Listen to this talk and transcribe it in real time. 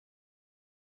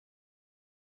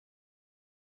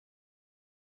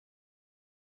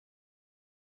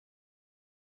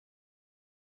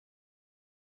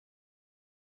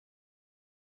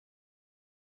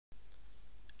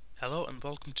Hello and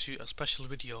welcome to a special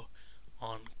video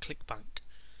on ClickBank.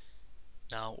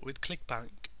 Now with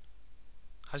ClickBank,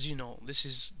 as you know, this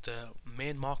is the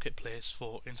main marketplace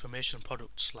for information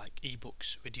products like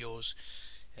ebooks, videos,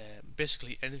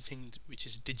 basically anything which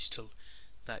is digital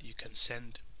that you can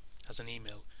send as an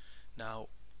email. Now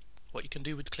what you can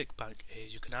do with ClickBank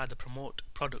is you can either promote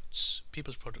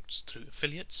people's products through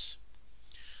affiliates,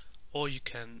 or you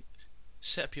can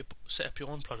set up your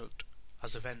own product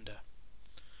as a vendor.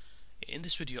 In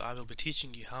this video I will be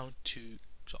teaching you how to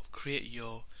sort of create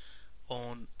your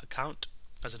own account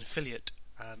as an affiliate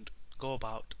and go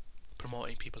about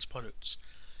promoting people's products.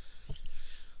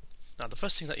 Now the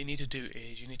first thing that you need to do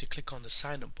is you need to click on the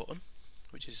sign up button,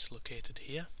 which is located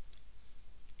here.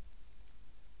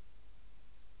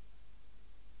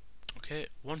 Okay,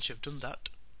 once you've done that,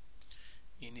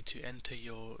 you need to enter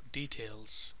your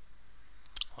details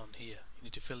on here. You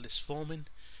need to fill this form in.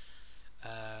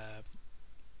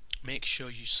 Make sure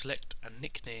you select a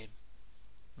nickname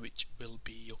which will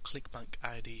be your ClickBank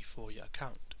ID for your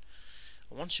account.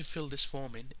 And once you fill this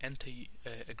form in, enter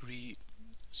agree,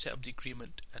 set up the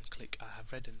agreement and click I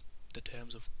have read in the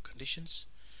terms of conditions,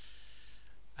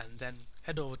 and then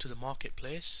head over to the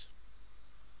marketplace.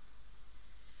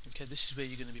 Okay, this is where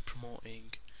you're going to be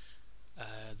promoting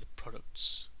the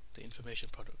products, the information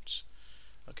products.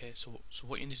 Okay, so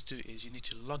what you need to do is you need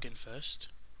to log in first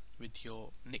with your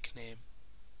nickname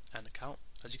and account.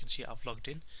 As you can see, I've logged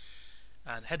in,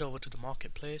 and head over to the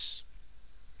marketplace,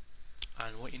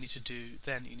 and what you need to do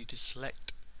then, you need to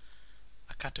select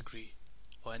a category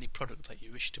or any product that you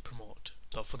wish to promote.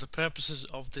 So for the purposes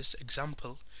of this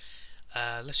example,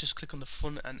 let's just click on the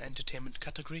fun and entertainment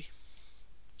category.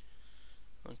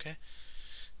 Okay,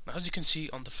 now as you can see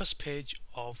on the first page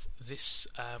of this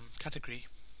category,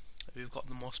 we've got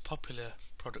the most popular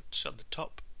products at the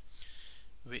top,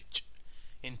 which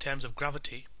in terms of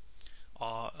gravity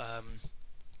are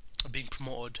being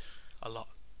promoted a lot,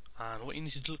 and what you need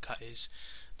to look at is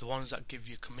the ones that give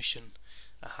you commission,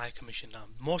 a high commission. Now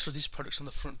most of these products on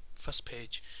the first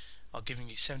page are giving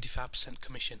you 75%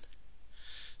 commission.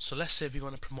 So let's say we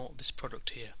want to promote this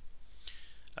product here,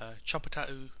 chopper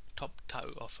tattoo, top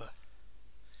tattoo offer.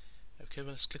 Okay,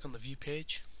 well, let's click on the view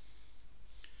page.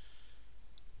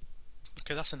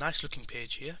 Okay, that's a nice looking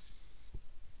page here.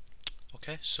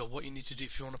 Okay, so what you need to do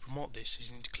if you want to promote this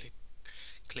is you need to click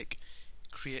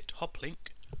create hop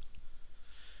link.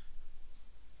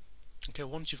 Okay,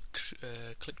 once you've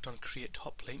clicked on create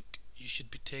hop link, you should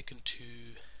be taken to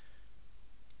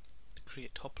the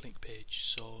create hop link page.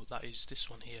 So that is this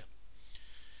one here,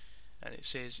 and it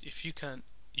says if you can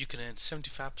earn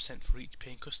 75% for each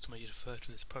paying customer you refer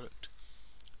to this product.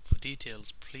 For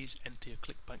details, please enter your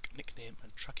ClickBank nickname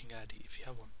and tracking ID if you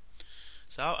have one.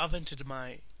 So I've entered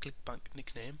my ClickBank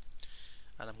nickname,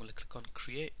 and I'm going to click on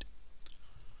create.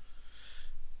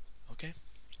 Okay,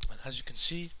 and as you can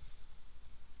see,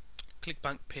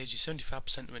 ClickBank pays you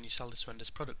 75% when you sell this vendor's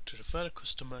product. To refer a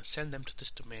customer, send them to this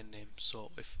domain name.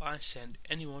 So if I send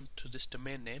anyone to this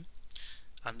domain name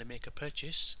and they make a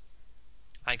purchase,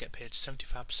 I get paid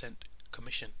 75%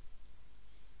 commission.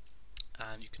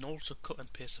 And you can also cut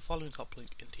and paste the following hop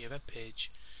link into your web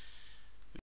page